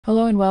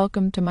Hello and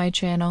welcome to my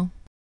channel.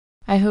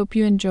 I hope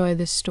you enjoy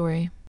this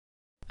story.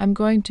 I'm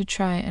going to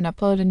try and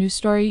upload a new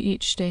story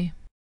each day.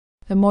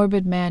 The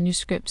Morbid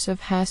Manuscripts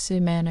of Hasley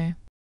Manor.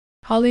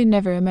 Holly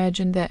never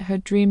imagined that her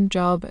dream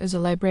job as a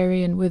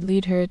librarian would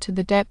lead her to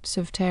the depths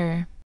of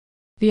terror.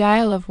 The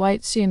Isle of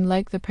Wight seemed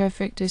like the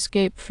perfect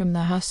escape from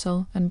the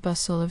hustle and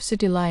bustle of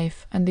city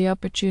life, and the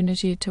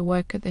opportunity to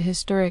work at the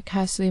historic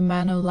Hasley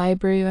Manor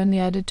Library only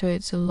added to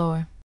its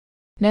allure.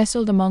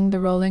 Nestled among the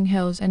rolling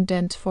hills and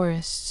dense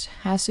forests,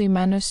 Hasley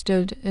Manor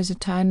stood as a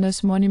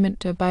timeless monument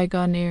to a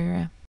bygone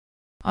era.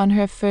 On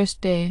her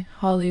first day,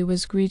 Holly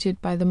was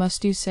greeted by the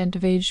musty scent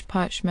of aged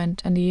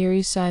parchment and the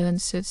eerie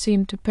silence that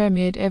seemed to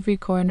permeate every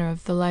corner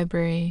of the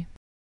library.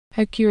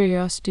 Her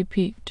curiosity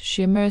piqued,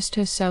 she immersed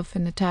herself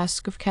in the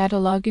task of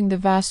cataloguing the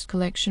vast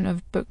collection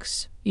of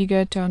books,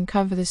 eager to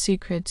uncover the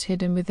secrets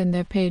hidden within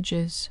their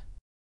pages.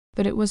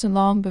 But it wasn't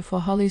long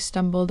before Holly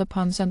stumbled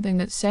upon something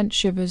that sent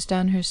shivers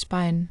down her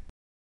spine.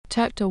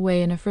 Tucked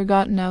away in a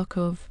forgotten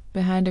alcove,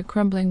 behind a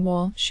crumbling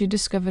wall, she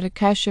discovered a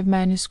cache of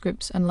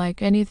manuscripts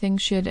unlike anything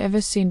she had ever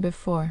seen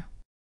before.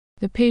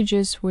 The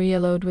pages were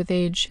yellowed with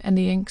age, and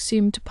the ink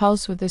seemed to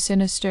pulse with a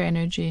sinister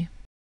energy.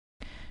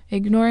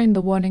 Ignoring the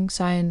warning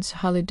signs,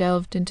 Holly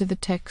delved into the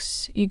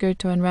texts, eager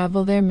to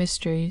unravel their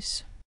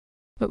mysteries.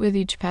 But with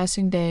each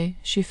passing day,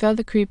 she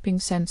felt a creeping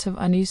sense of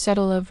unease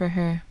settle over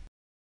her.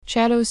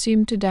 Shadows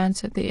seemed to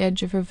dance at the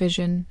edge of her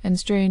vision, and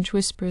strange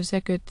whispers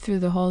echoed through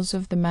the halls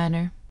of the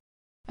manor.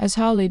 As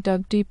Holly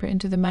dug deeper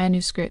into the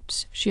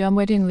manuscripts, she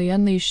unwittingly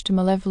unleashed a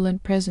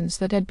malevolent presence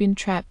that had been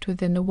trapped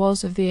within the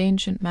walls of the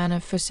ancient manor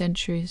for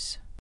centuries.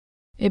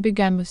 It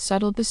began with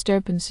subtle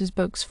disturbances,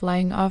 books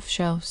flying off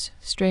shelves,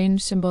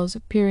 strange symbols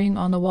appearing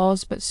on the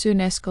walls, but soon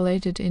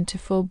escalated into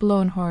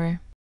full-blown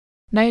horror.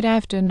 Night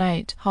after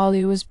night,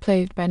 Holly was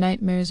plagued by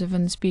nightmares of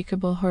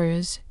unspeakable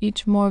horrors,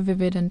 each more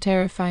vivid and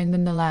terrifying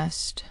than the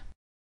last.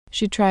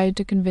 She tried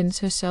to convince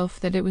herself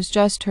that it was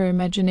just her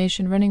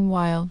imagination running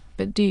wild,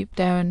 but deep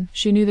down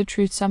she knew the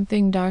truth.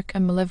 Something dark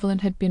and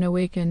malevolent had been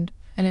awakened,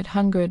 and it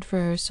hungered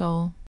for her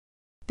soul.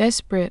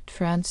 Desperate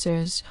for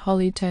answers,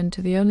 Holly turned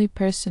to the only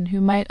person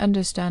who might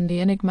understand the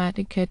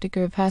enigmatic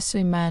caretaker of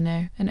Hasley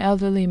Manor, an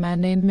elderly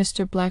man named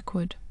Mr.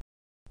 Blackwood.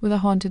 With a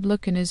haunted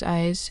look in his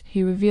eyes,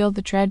 he revealed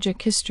the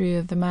tragic history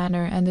of the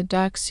manor and the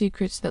dark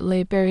secrets that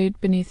lay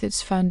buried beneath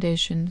its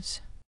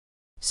foundations.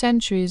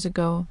 Centuries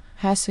ago,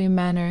 Hasley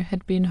Manor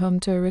had been home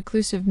to a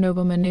reclusive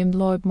nobleman named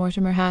Lord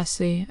Mortimer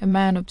Hasley, a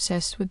man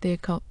obsessed with the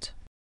occult.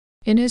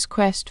 In his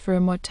quest for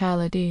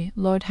immortality,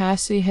 Lord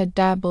Hasley had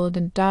dabbled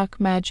in dark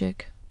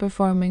magic,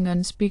 performing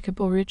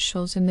unspeakable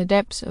rituals in the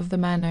depths of the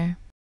manor.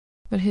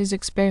 But his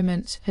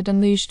experiments had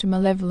unleashed a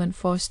malevolent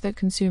force that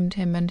consumed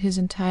him and his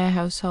entire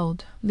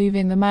household,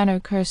 leaving the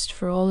manor cursed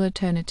for all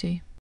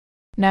eternity.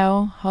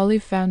 Now, Holly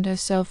found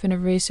herself in a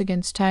race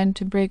against time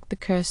to break the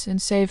curse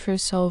and save her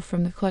soul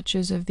from the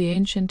clutches of the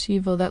ancient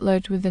evil that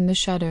lurked within the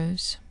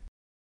shadows.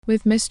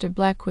 With Mr.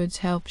 Blackwood's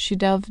help, she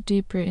delved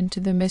deeper into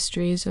the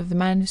mysteries of the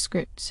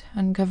manuscripts,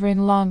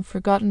 uncovering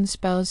long-forgotten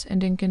spells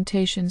and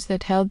incantations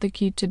that held the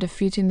key to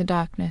defeating the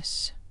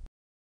darkness.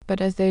 But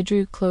as they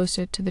drew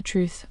closer to the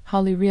truth,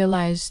 Holly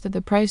realized that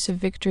the price of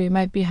victory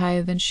might be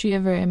higher than she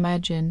ever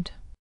imagined.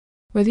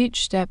 With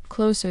each step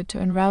closer to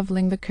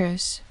unraveling the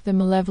curse, the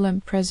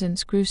malevolent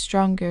presence grew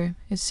stronger,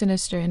 its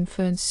sinister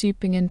influence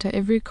seeping into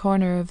every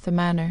corner of the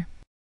manor.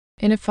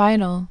 In a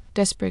final,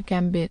 desperate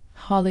gambit,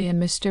 Holly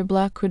and Mr.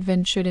 Blackwood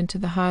ventured into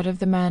the heart of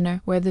the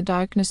manor, where the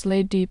darkness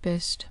lay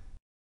deepest.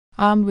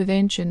 Armed with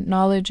ancient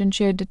knowledge and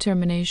sheer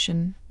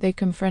determination, they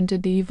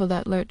confronted the evil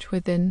that lurked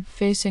within,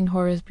 facing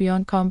horrors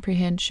beyond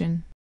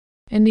comprehension.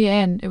 In the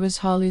end, it was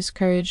Holly's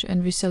courage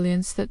and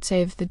resilience that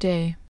saved the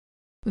day.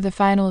 With a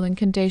final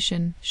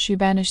incantation, she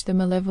banished the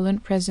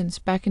malevolent presence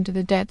back into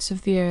the depths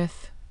of the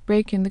earth,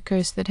 breaking the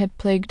curse that had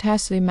plagued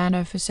Hasley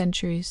Manor for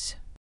centuries.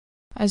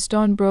 As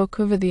dawn broke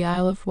over the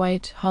Isle of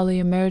Wight, Holly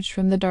emerged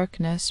from the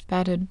darkness,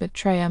 battered but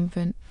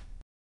triumphant.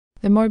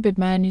 The morbid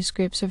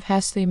manuscripts of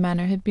Hasley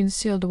Manor had been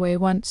sealed away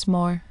once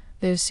more,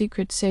 their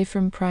secrets safe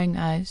from prying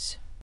eyes.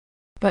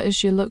 But as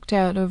she looked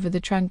out over the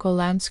tranquil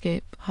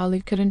landscape,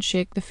 Holly couldn't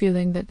shake the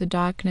feeling that the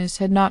darkness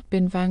had not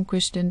been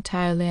vanquished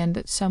entirely, and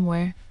that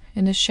somewhere,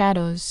 in the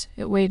shadows,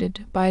 it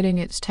waited, biding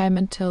its time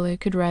until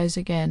it could rise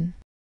again.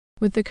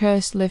 With the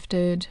curse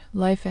lifted,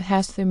 life at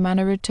Hasley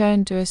Manor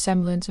returned to a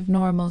semblance of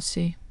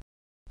normalcy.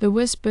 The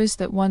whispers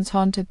that once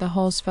haunted the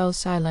halls fell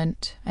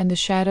silent, and the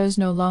shadows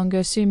no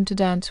longer seemed to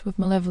dance with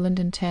malevolent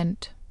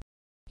intent.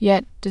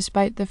 Yet,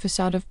 despite the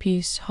facade of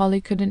peace,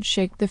 Holly couldn't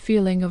shake the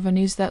feeling of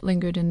unease that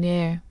lingered in the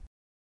air.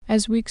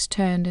 As weeks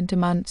turned into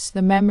months,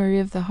 the memory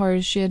of the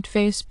horrors she had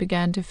faced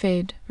began to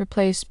fade,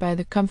 replaced by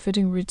the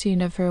comforting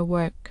routine of her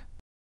work.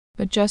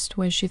 But just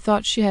when she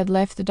thought she had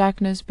left the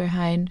darkness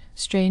behind,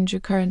 strange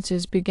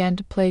occurrences began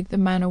to plague the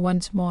manor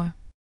once more.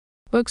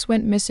 Books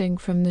went missing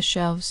from the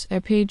shelves, their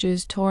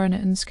pages torn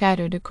and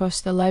scattered across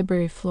the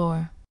library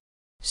floor.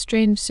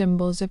 Strange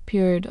symbols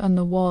appeared on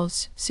the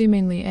walls,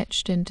 seemingly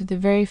etched into the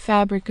very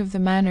fabric of the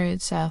manor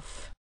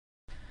itself.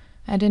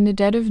 and in the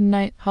dead of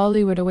night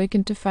Hasley would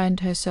awaken to find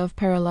herself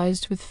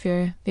paralyzed with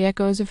fear, the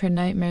echoes of her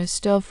nightmares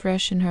still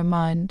fresh in her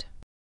mind.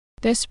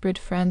 Desperate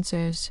for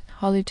answers,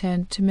 Hasley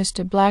turned to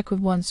Mr.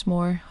 Blackwood once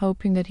more,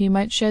 hoping that he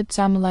might shed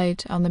some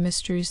light on the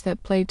mysteries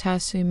that plagued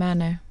Hasley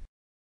Manor.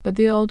 But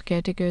the old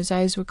caretaker's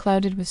eyes were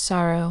clouded with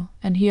sorrow,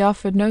 and he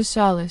offered no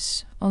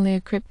solace, only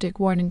a cryptic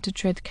warning to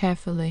tread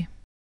carefully.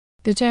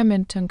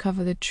 Determined to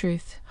uncover the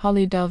truth,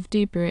 Hasley delved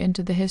deeper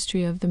into the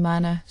history of the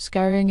manor,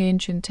 scouring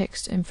ancient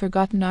texts and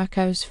forgotten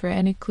archives for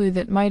any clue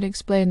that might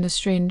explain the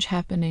strange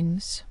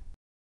happenings.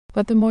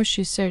 But the more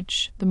she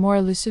searched, the more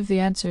elusive the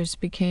answers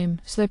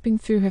became, slipping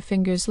through her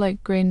fingers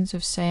like grains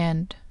of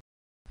sand.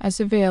 As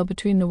the veil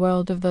between the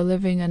world of the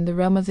living and the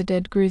realm of the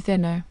dead grew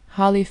thinner,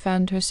 Hasley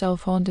found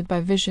herself haunted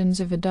by visions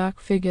of a dark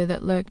figure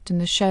that lurked in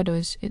the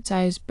shadows, its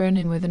eyes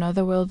burning with an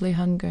otherworldly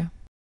hunger.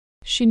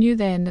 She knew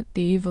then that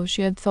the evil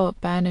she had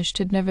thought banished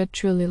had never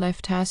truly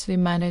left Hasley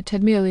Manor. It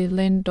had merely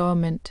lain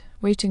dormant,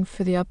 waiting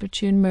for the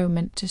opportune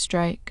moment to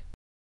strike.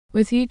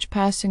 With each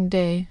passing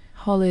day,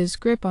 Hasley's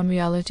grip on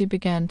reality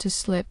began to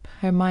slip,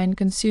 her mind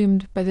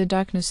consumed by the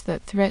darkness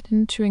that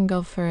threatened to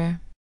engulf her.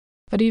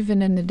 But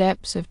even in the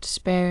depths of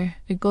despair,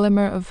 a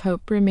glimmer of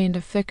hope remained,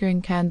 a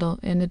flickering candle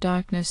in the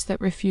darkness that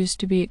refused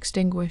to be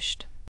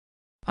extinguished.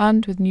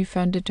 Armed with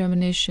newfound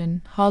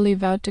determination, Hasley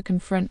vowed to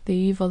confront the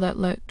evil that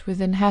lurked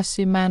within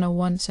Hasley Manor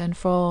once and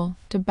for all,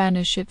 to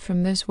banish it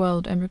from this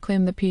world and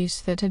reclaim the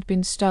peace that had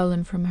been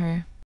stolen from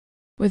her.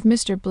 With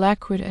Mr.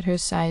 Blackwood at her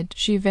side,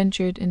 she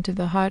ventured into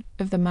the heart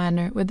of the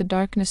manor where the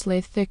darkness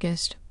lay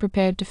thickest,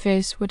 prepared to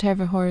face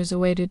whatever horrors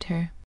awaited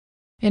her.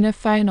 In a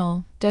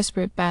final,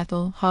 desperate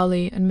battle,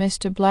 Hasley and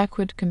Mr.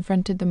 Blackwood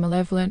confronted the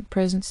malevolent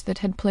presence that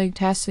had plagued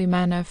Hasley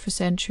Manor for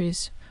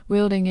centuries,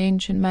 wielding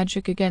ancient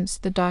magic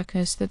against the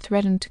darkness that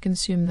threatened to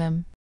consume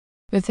them.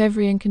 With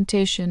every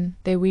incantation,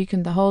 they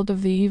weakened the hold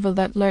of the evil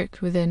that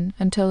lurked within,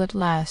 until at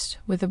last,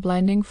 with a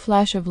blinding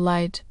flash of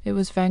light, it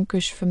was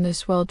vanquished from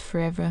this world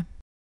forever.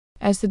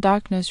 As the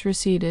darkness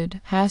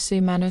receded,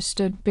 Hasley Manor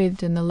stood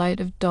bathed in the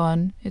light of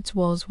dawn, its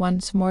walls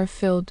once more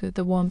filled with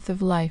the warmth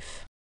of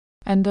life.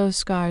 And though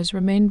scars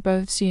remained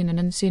both seen and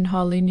unseen,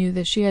 Hasley knew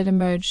that she had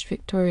emerged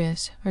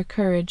victorious, her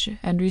courage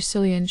and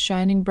resilience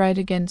shining bright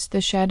against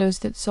the shadows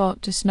that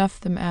sought to snuff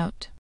them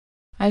out.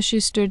 As she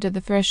stood at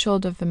the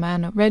threshold of the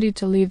manor, ready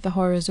to leave the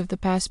horrors of the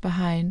past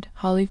behind,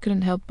 Hasley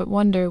couldn't help but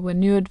wonder what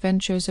new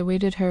adventures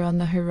awaited her on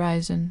the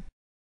horizon.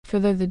 For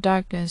though the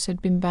darkness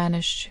had been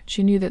banished,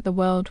 she knew that the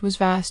world was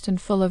vast and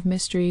full of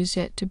mysteries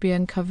yet to be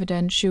uncovered,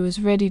 and she was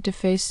ready to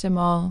face them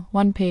all,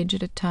 one page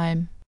at a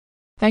time.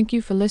 Thank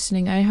you for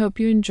listening. I hope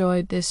you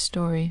enjoyed this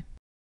story.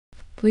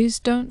 Please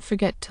don't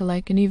forget to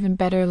like, and even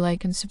better,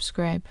 like and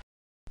subscribe.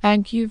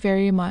 Thank you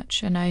very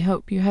much, and I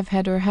hope you have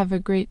had or have a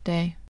great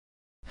day.